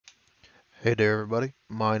Hey there, everybody.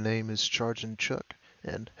 My name is ChargeinChuck,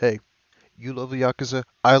 and hey, you love Yakuza,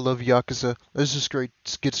 I love Yakuza.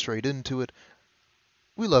 Let's get straight into it.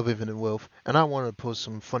 We love Even in Wealth, and I want to post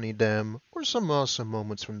some funny damn or some awesome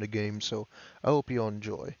moments from the game, so I hope you all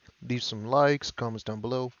enjoy. Leave some likes, comments down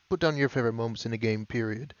below, put down your favorite moments in the game,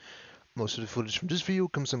 period. Most of the footage from this video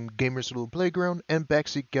comes from Gamers Little Playground and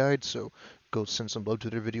Backseat Guide, so go send some love to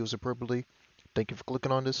their videos appropriately. Thank you for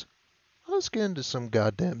clicking on this. Let's get into some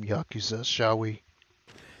goddamn Yakuza, shall we?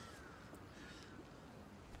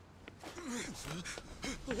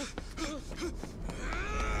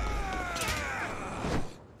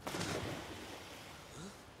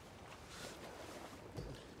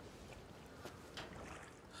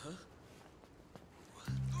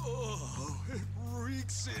 Oh, it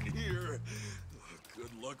reeks in here.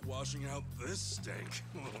 Good luck washing out this stank.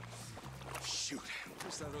 Shoot,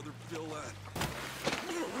 where's that other bill at?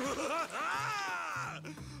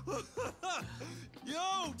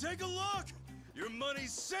 Yo, take a look! Your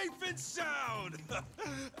money's safe and sound!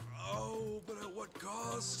 Oh, but at what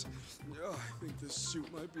cost? I think this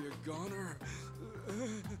suit might be a goner.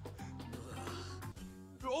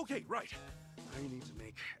 Okay, right. I need to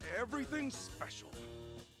make everything special.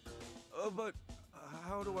 But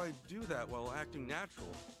how do I do that while acting natural,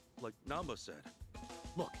 like Namba said?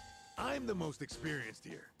 Look, I'm the most experienced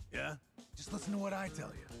here, yeah? Just listen to what I tell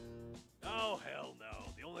you. Oh, hell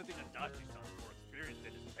no. The only thing Adachi-san's more experienced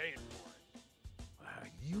in is paying for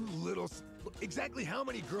it. You little Look, exactly how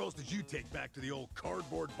many girls did you take back to the old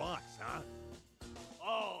cardboard box, huh?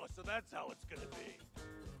 Oh, so that's how it's gonna be.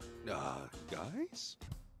 Guys?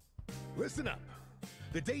 Listen up.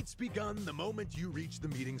 The date's begun the moment you reach the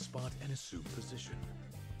meeting spot and assume position.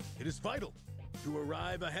 It is vital to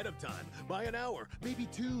arrive ahead of time by an hour, maybe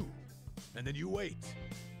two. And then you wait,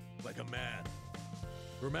 like a man.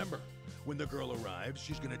 Remember, when the girl arrives,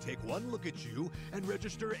 she's gonna take one look at you and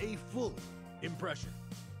register a full impression.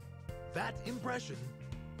 That impression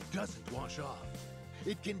doesn't wash off.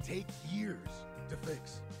 It can take years to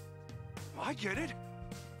fix. I get it.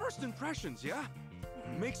 First impressions, yeah?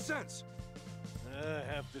 Makes sense.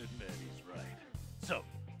 I have to admit, he's right. So,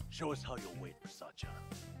 show us how you'll wait for Sacha.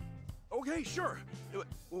 Okay, sure.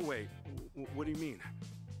 Wait, what do you mean?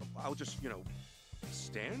 I'll just,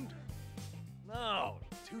 stand? No,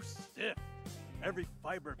 too stiff. Every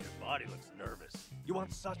fiber of your body looks nervous. You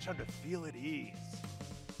want Sacha to feel at ease.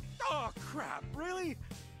 Oh, crap, really?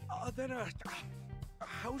 Then,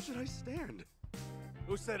 how should I stand?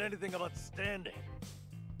 Who said anything about standing?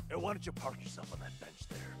 Hey, why don't you park yourself on that bench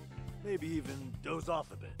there? Maybe even doze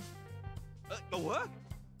off a bit. What?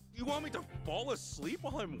 You want me to fall asleep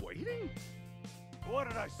while I'm waiting? What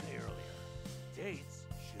did I say earlier? Dates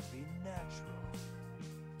should be natural.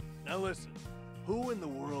 Now listen, who in the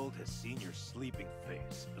world has seen your sleeping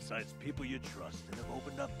face besides people you trust and have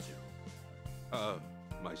opened up to?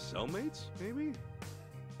 My cellmates, maybe?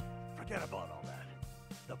 Forget about all that.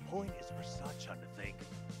 The point is for Sachan to think,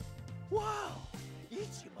 wow,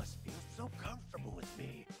 Ichi must feel so comfortable with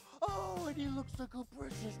me. Oh, and he looks like a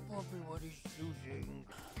precious puppy when he's shooting.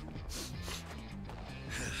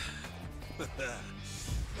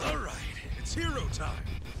 All right, it's hero time.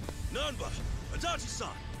 Nanba,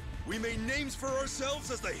 Adachi-san, we made names for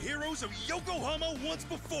ourselves as the heroes of Yokohama once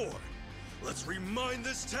before. Let's remind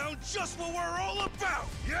this town just what we're all about,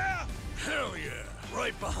 yeah? Hell yeah,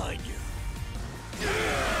 right behind you.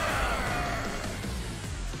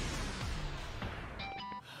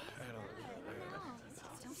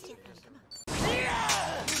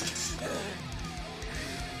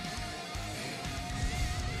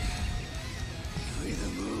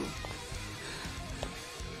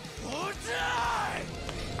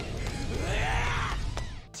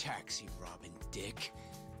 Taxi robbing dick.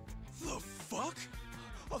 The fuck?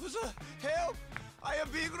 Officer, help! I am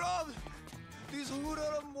being robbed! This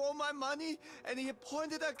hoodlum want my money and he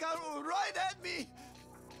pointed a gun right at me!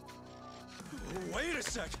 Wait a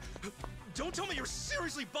sec. Don't tell me you're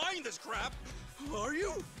seriously buying this crap, are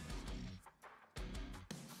you?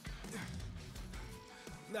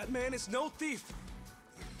 That man is no thief!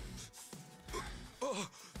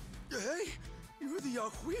 Hey, you're the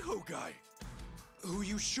Yakuza guy. Who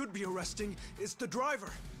you should be arresting is the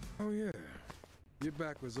driver. Oh yeah, your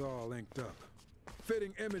back was all inked up.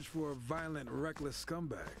 Fitting image for a violent, reckless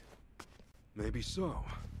scumbag. Maybe so.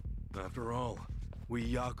 After all, we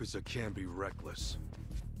Yakuza can be reckless.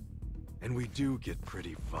 And we do get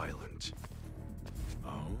pretty violent.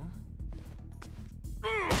 Oh?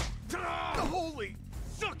 Holy,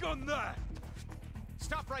 suck on that!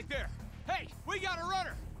 Stop right there! Hey, we got a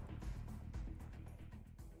runner!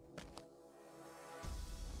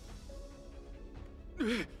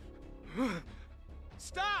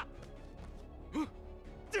 Stop!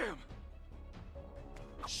 Damn!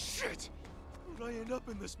 Shit! How'd I end up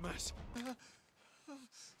in this mess?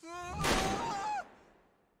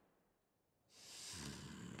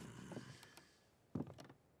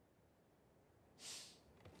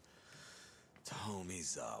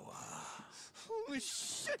 Tomizawa. Holy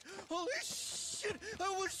shit! Holy shit! I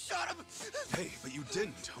almost shot him! Hey, but you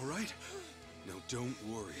didn't, alright? Now don't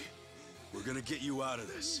worry. We're gonna get you out of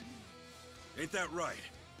this. Ain't that right?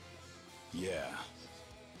 Yeah.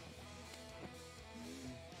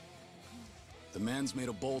 The man's made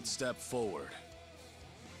a bold step forward.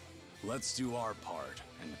 Let's do our part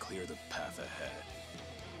and clear the path ahead.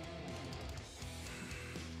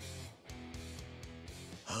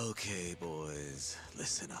 Okay, boys,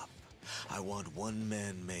 listen up. I want one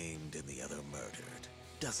man maimed and the other murdered.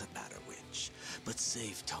 Doesn't matter which, but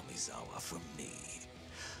save Tomizawa from me.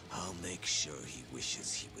 I'll make sure he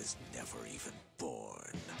wishes he was never even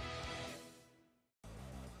born.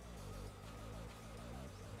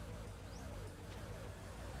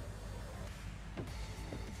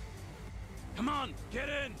 Come on, get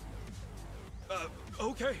in!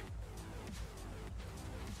 Okay.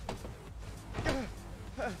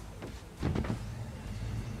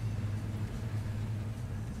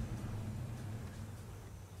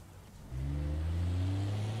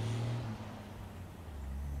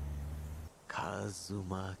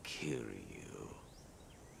 Kazuma Kiryu.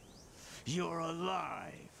 You're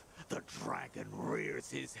alive! The dragon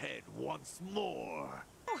rears his head once more!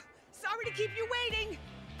 Oh, sorry to keep you waiting!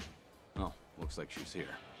 Oh, looks like she's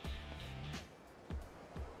here.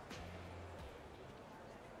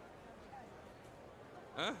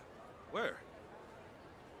 Huh? Where?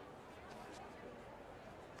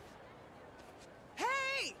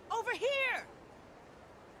 Hey! Over here!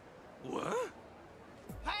 What?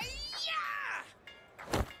 Hi-ya!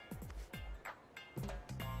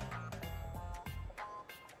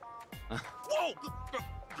 Whoa!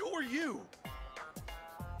 Who are you?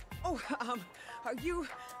 Oh, are you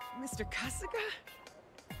Mr. Kasuga?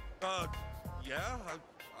 Yeah,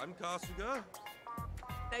 I'm Kasuga.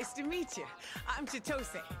 Nice to meet you. I'm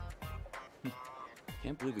Chitose.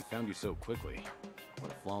 Can't believe we found you so quickly.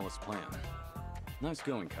 What a flawless plan. Nice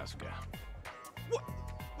going, Kasuga. What?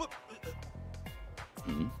 What?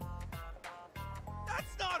 Hmm?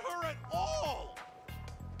 That's not her at all!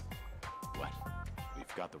 What?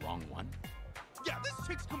 We've got the wrong one? Yeah, this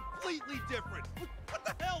chick's completely different. What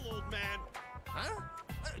the hell, old man? Huh?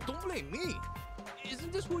 Don't blame me.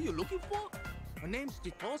 Isn't this who you're looking for? Her name's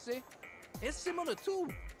Chitose. It's similar too.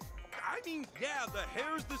 I mean, yeah, the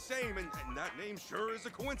hair's the same, and that name sure is a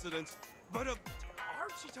coincidence. But our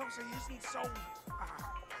Chitose isn't so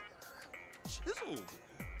chiseled.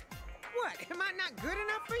 What, am I not good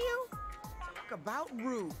enough for you? Talk about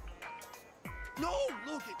rude. No,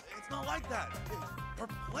 look, it's not like that. We're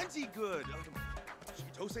plenty good.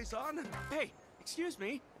 Chitose-san? Hey, excuse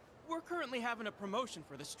me. We're currently having a promotion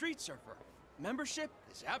for the Street Surfer. Membership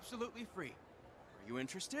is absolutely free. Are you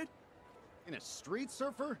interested? In a street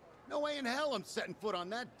surfer? No way in hell I'm setting foot on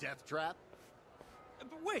that death trap.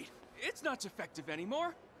 But wait, it's not effective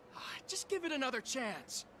anymore. Just give it another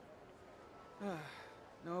chance.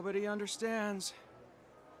 Nobody understands.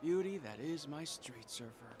 Beauty that is my Street Surfer.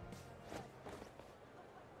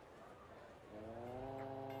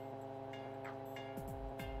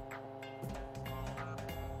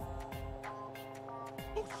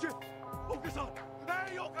 Oh, shit! Okasan!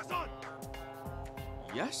 Hey, Okasan!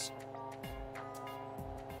 Yes?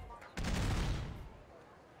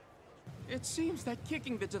 It seems that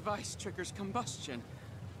kicking the device triggers combustion.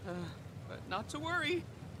 But not to worry.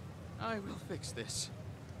 I will fix this.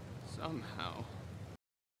 Somehow.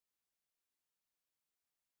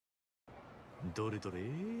 どれどれ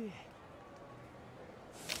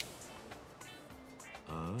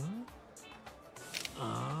あ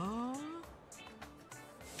あ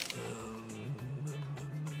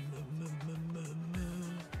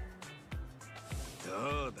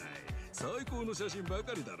どうだい最高の写真ば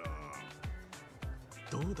かりだろ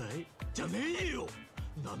どうだいじゃねえよ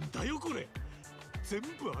なんだよこれ全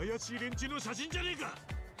部怪しい連中の写真じゃねえか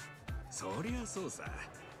そりゃそうさ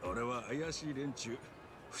俺は怪しい連中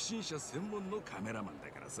不審者専門のカメラマンだ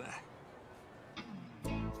からさ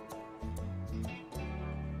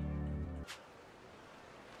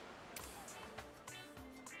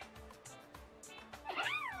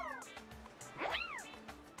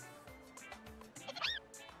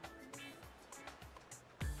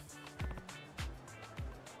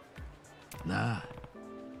なあ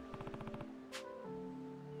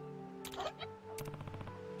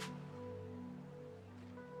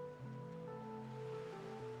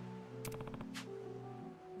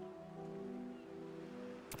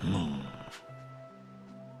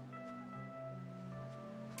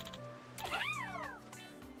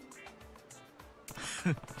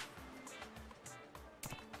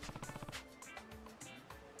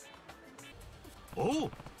Oh!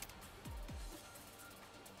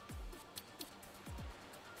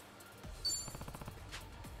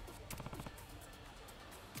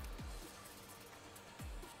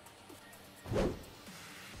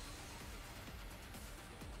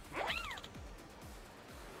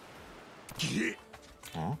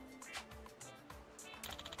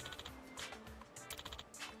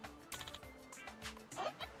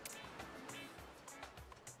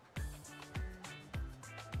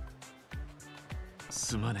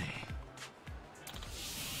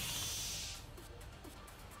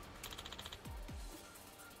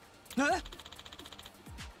 Huh?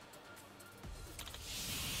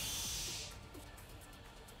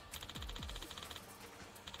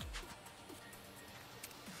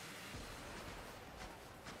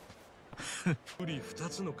 Huh?2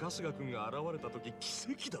つの春日君が現れた時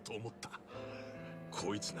奇跡だと思った。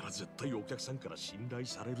こいつなら絶対お客さんから信頼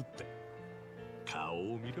されるって。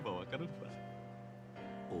顔を見ればわかるんだ。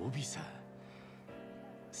オビさん、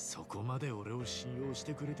そこまで俺を信用し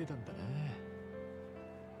てくれてたんだな。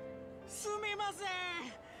すみません、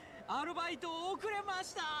アルバイト遅れま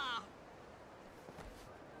した。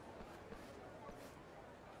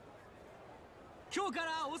今日か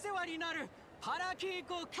らお世話になるパラキー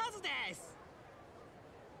コカズです。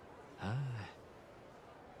ああ。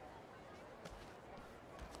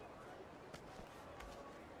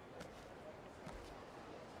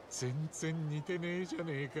全然似てねえじゃ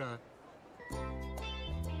ねえか。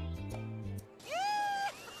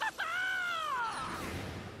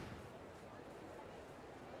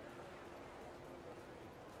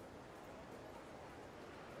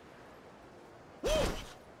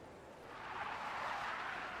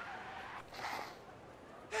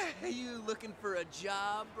Are you looking for a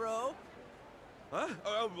job, bro? Huh?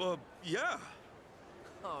 Yeah.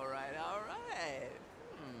 All right, all right.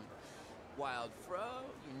 Wild fro,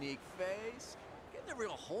 unique face. Getting a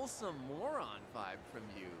real wholesome moron vibe from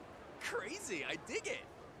you. Crazy, I dig it.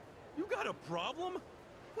 You got a problem?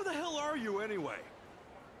 Who the hell are you anyway?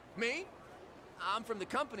 Me? I'm from the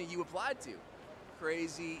company you applied to.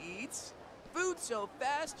 Crazy Eats. Food so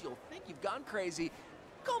fast you'll think you've gone crazy.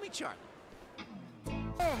 Call me Charlie.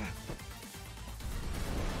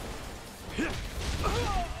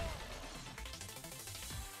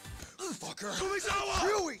 Fucker! Tomizawa!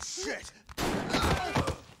 You eat shit!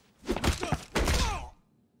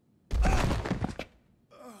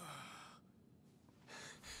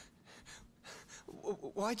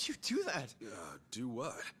 Why'd you do that? Do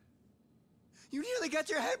what? You nearly got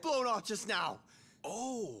your head blown off just now!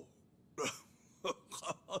 Oh!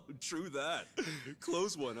 True that.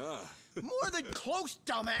 Close one, huh? More than close,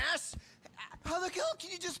 dumbass! How the hell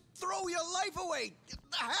can you just throw your life away?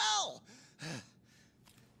 The hell?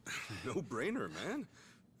 No brainer, man.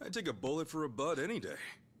 I'd take a bullet for a bud any day.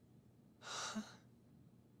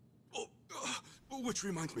 Which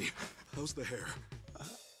reminds me, how's the hair?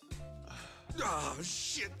 Ah,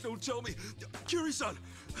 shit, don't tell me. Kiri-san,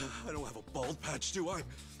 I don't have a bald patch, do I?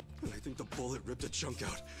 I think the bullet ripped a chunk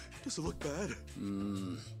out. Does it look bad?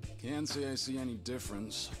 Can't say I see any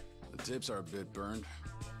difference. The tips are a bit burned.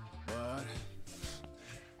 But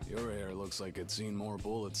your hair looks like it's seen more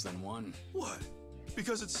bullets than one. What?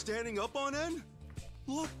 Because it's standing up on end?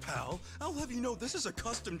 Look, pal, I'll have you know this is a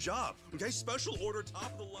custom job, okay? Special order,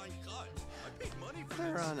 top-of-the-line cut. I paid money for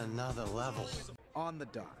They're this. on another level. On the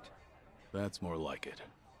dot. That's more like it.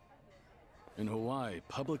 In Hawaii,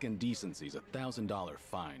 public indecency's $1,000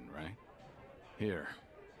 fine, right? Here.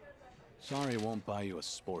 Sorry it won't buy you a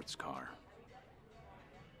sports car.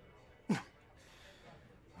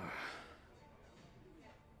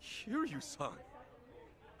 Kiryu-san,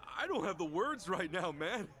 I don't have the words right now,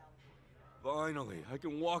 man. Finally, I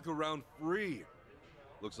can walk around free.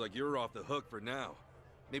 Looks like you're off the hook for now.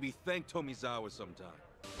 Maybe thank Tomizawa sometime.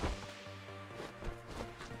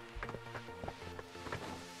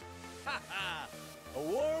 A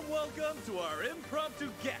warm welcome to our impromptu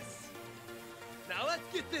guests. Now let's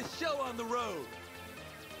get this show on the road.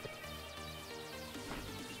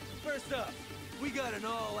 First up, we got an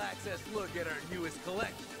all-access look at our newest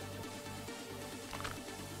collection.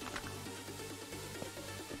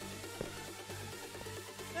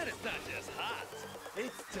 And it's not just hot,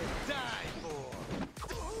 it's to die for.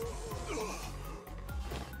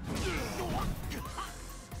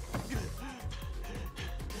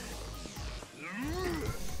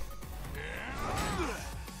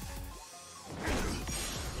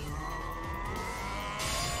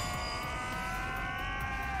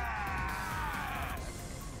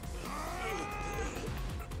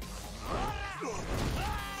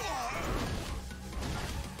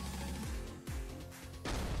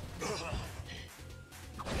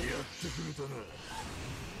 くれたな。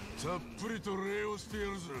たっぷりと礼をしてや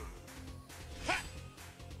るぞ。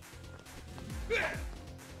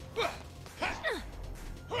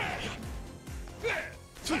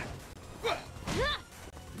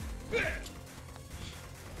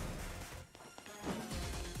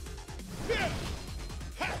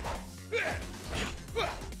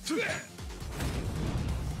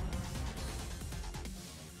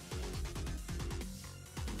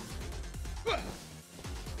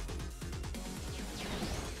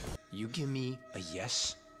You give me a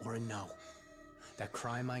yes or a no. That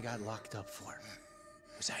crime I got locked up for.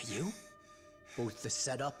 Was that you? Both the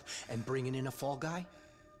setup and bringing in a fall guy?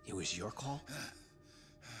 It was your call?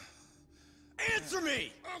 Answer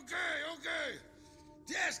me! Okay.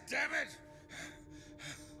 Yes, damn it!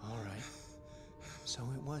 All right. So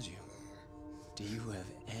it was you. Do you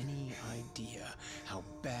have any idea how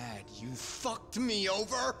bad you fucked me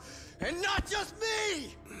over? And not just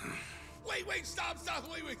me! Wait, stop,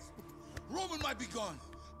 wait. Roman might be gone,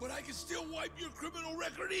 but I can still wipe your criminal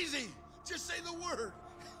record easy. Just say the word.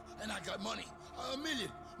 And I got money. $1 million.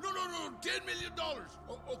 No, $10 million. Oh,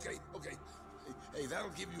 okay. Hey,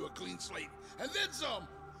 that'll give you a clean slate. And then some.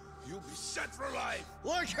 You'll be set for life.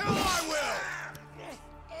 Like hell I will!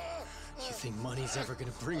 You think money's ever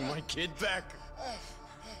gonna bring my kid back?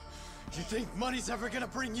 You think money's ever gonna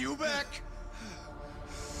bring you back?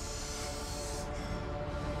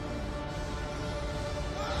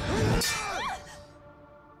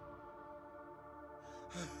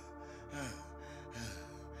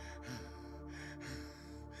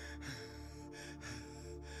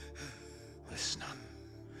 Listen up.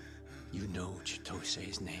 You know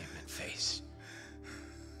Chitose's name and face.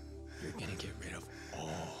 You're gonna get rid of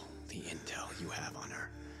all the intel you have on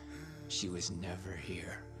her. She was never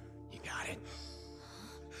here. You got it?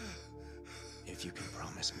 If you can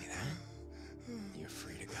promise me that, you're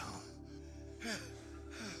free to go.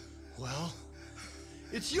 Well,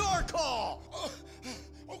 it's your call!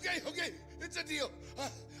 Okay, it's a deal.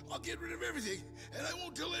 I'll get rid of everything, and I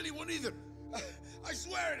won't tell anyone either. I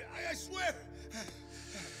swear it, I swear.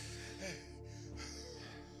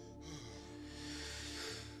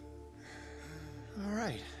 All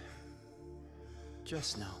right.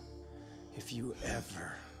 Just know, if you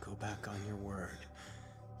ever go back on your word,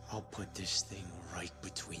 I'll put this thing right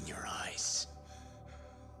between your eyes.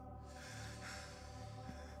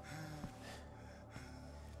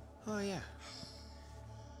 Oh, yeah.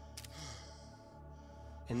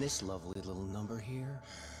 And this lovely little number here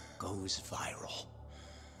goes viral.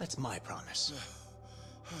 That's my promise.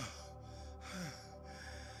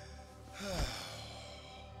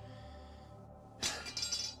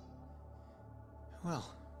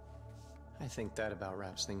 Well, I think that about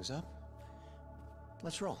wraps things up.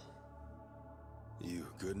 Let's roll. You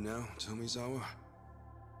good now, Tomizawa?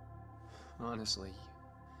 Honestly,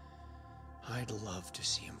 I'd love to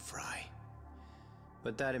see him fry.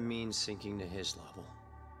 But that'd mean sinking to his level.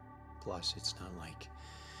 Plus, it's not like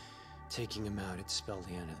taking him out would spell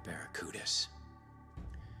the end of the Barracudas.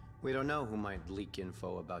 We don't know who might leak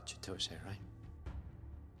info about Chitose, right?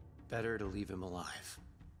 Better to leave him alive.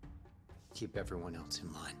 Keep everyone else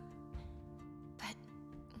in line. But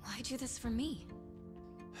why do this for me?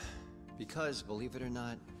 Because, believe it or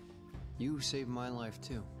not, you saved my life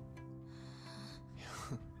too.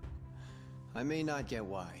 I may not get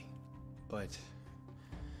why, but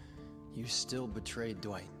you still betrayed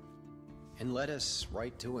Dwight and led us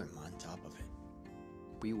right to him on top of it.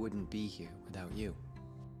 We wouldn't be here without you.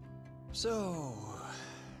 So,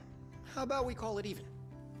 how about we call it even?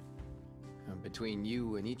 Between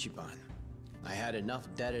you and Ichiban, I had enough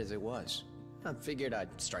debt as it was. I figured I'd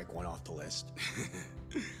strike one off the list.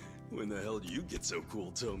 When the hell did you get so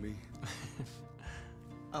cool, Tommy?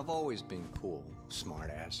 I've always been cool,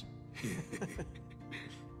 smartass.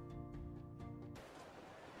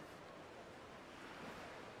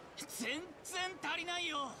 全然足りない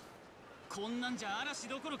よ。こんなんじゃ嵐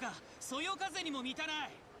どころかそよ風にも満たな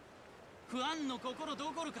い。ファンの心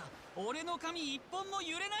どころか俺の髪一本も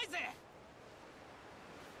揺れないぜ。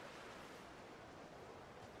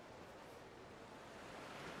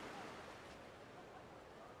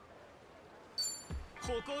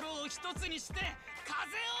心を一つにして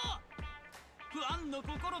風を。ファンの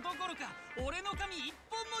心どころか俺の髪一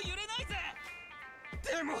本も揺れないぜ。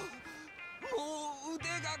でももう腕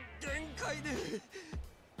が限界で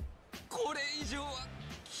これ以上は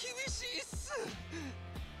厳しいっす。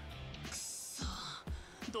くそ、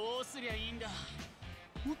どうすりゃいいんだ。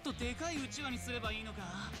もっとでかいうちわにすればいいのか。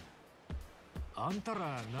あんた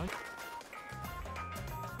ら何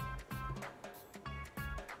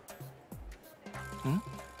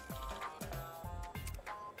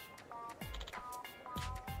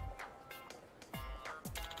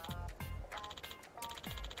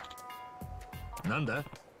なんだ？っ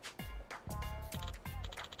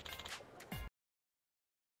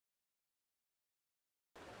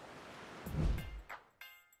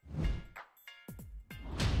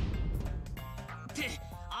て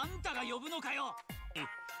あんたが呼ぶのかよ。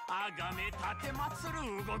あがめ立てまつる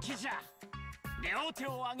動きじゃ。両手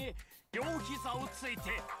を上げ両膝をつい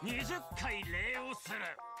て20回礼をする。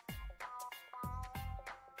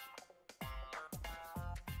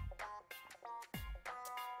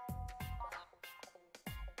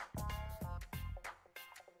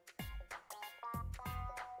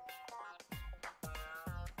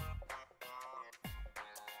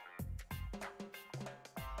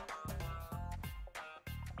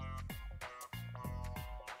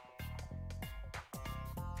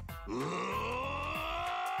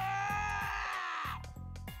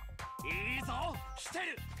いいぞ、来て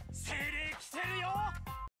る。精霊来てるよ。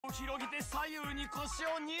広げて左右に腰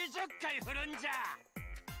を20回振るんじゃ。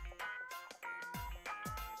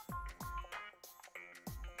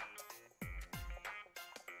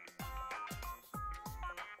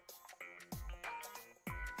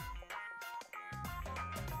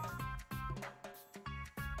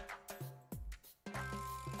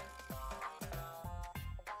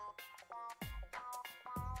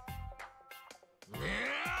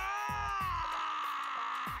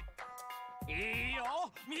いい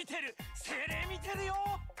よ、見てる。精霊見てるよ。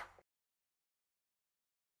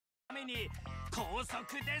ために高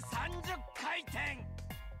速で30回転。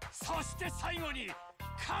そして最後に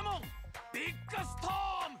カモンビッグスト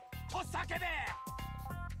ームと叫べ。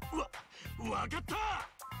わかった。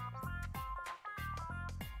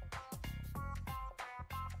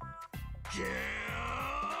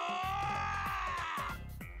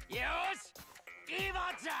よし、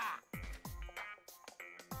今じゃ。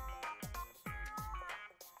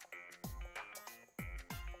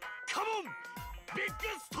カモンビッグ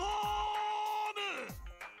ストーム。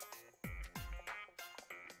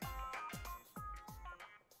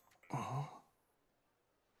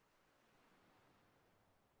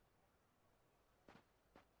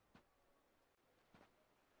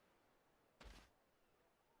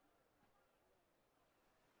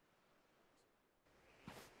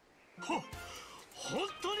本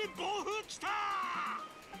当に暴風来た。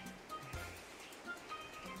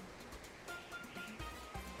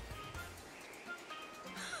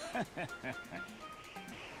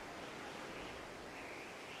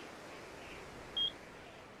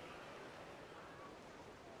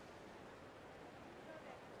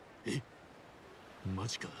マ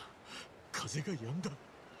ジか。風が止んだ。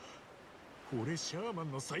俺シャーマ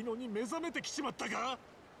ンの才能に目覚めてきちまったか。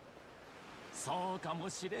そうかも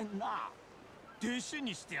しれんな。弟子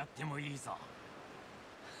にしてやってもいいぞ。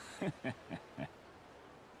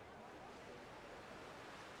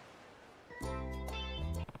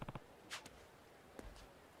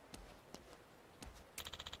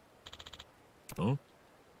ん？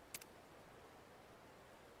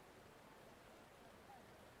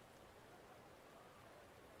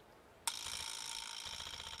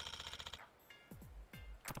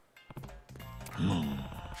ん？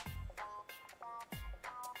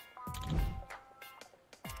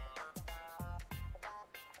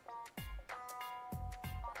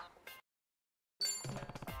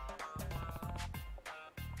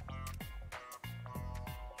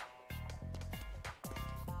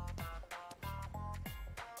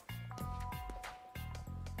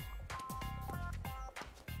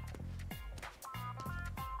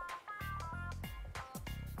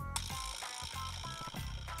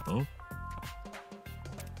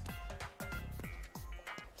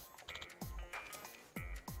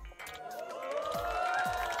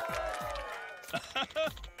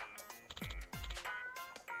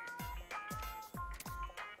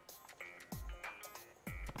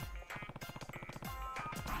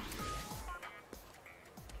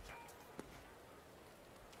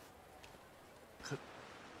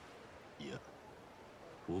いや、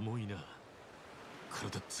重いな。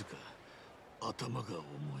体っつうか頭が重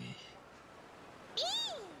い。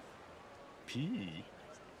ピー？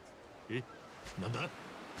え、なんだ？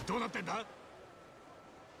どうなってんだ？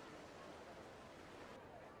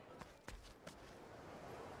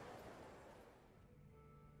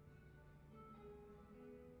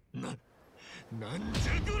なんじ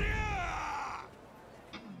ゃこりゃ！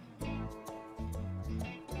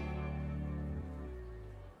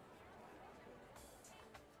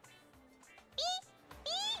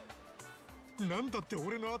なんだって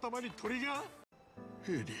俺の頭に鳥が？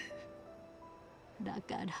エリー。だ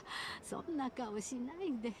からそんな顔しな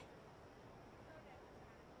いで。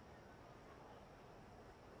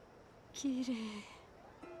綺麗。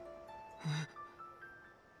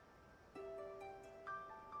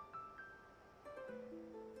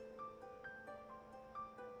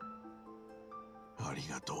あり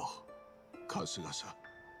がとう、春日さん、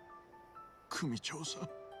組長さん。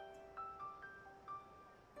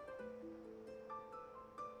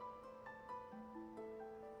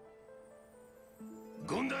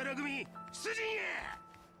ゴンダーラ組出陣へ。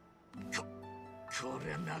こ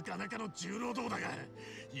りゃなかなかの重労働だが、やっ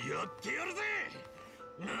てやるぜ。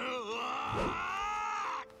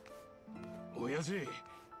親父、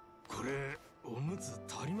これおむつ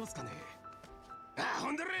足りますかね。あ、ほ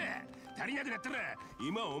んだら足りなくなったら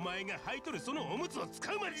今お前が履いとるそのおむつを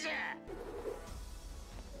使うまでじゃ。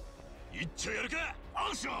一丁やるか、ア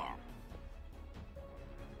クション。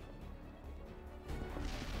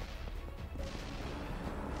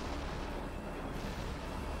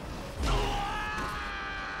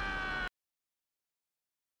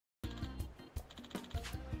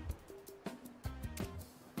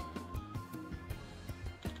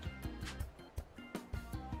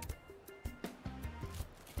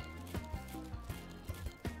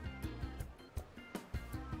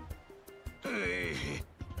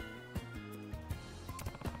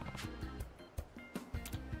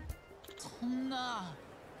そんな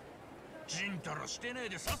ちんたらしてねえ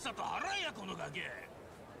でさっさと払えや、このガキ。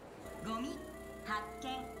ゴミ発見。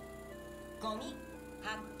ゴミ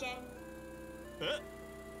発見。え？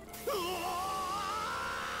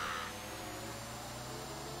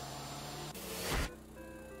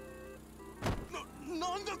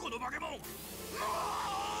なんだこの化け物。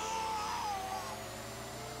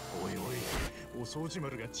おいおい、お掃除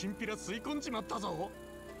丸がチンピラ吸い込んじまったぞ。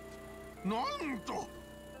なんと、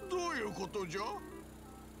どういうことじゃ。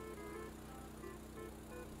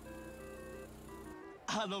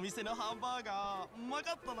あの店のハンバーガーうま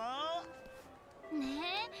かったな。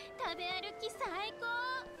ねえ、食べ歩き最高。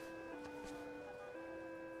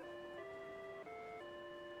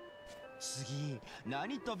次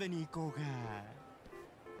何食べに行こうか。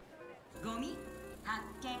ゴミ発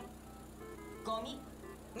見。ゴミ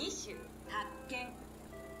2種発見。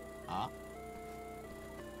あ、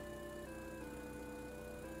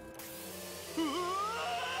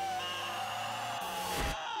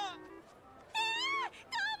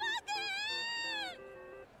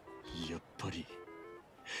やっぱり。っ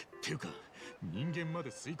ていうか、人間まで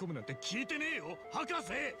吸い込むなんて聞いてねえよ、博士。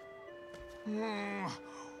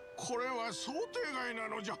これは想定外な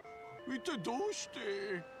のじゃ。一体どうし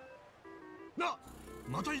て。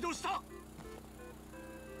また移動した。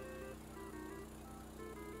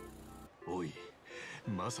おい、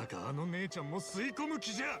まさかあの姉ちゃんも吸い込む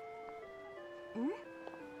気じゃ。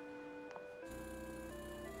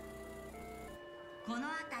この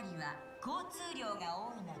辺りは交通量が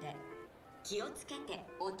多いので気をつけて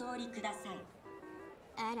お通りください。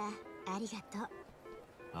あら、ありがとう。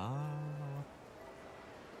あ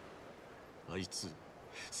いつ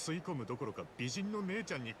吸い込むどころか美人の姉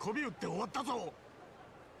ちゃんに媚び打って終わったぞ。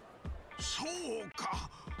そう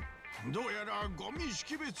か、どうやらゴミ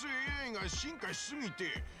識別 AI が進化しすぎ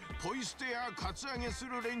てポイ捨てやカツアゲす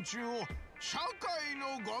る連中を社会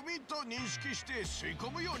のゴミと認識して吸い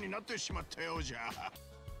込むようになってしまったようじゃ。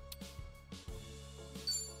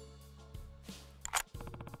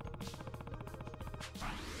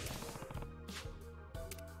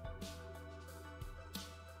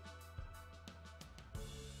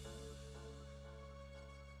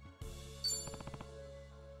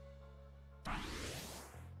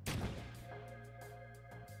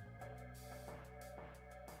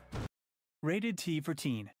Rated T for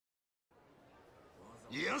Teen.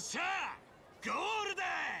 よっしゃゴールだ。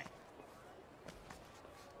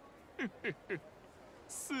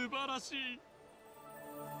素晴らしい。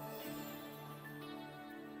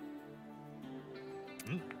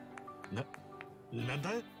なん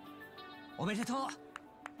だ。おめでとう。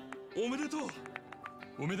おめでとう。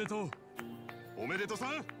おめでとう。おめでとうさ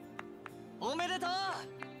ん。おめでと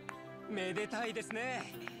う。めでたいです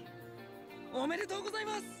ね。おめでとうござい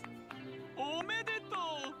ます。おめでと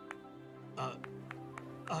う。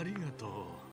ありがとう。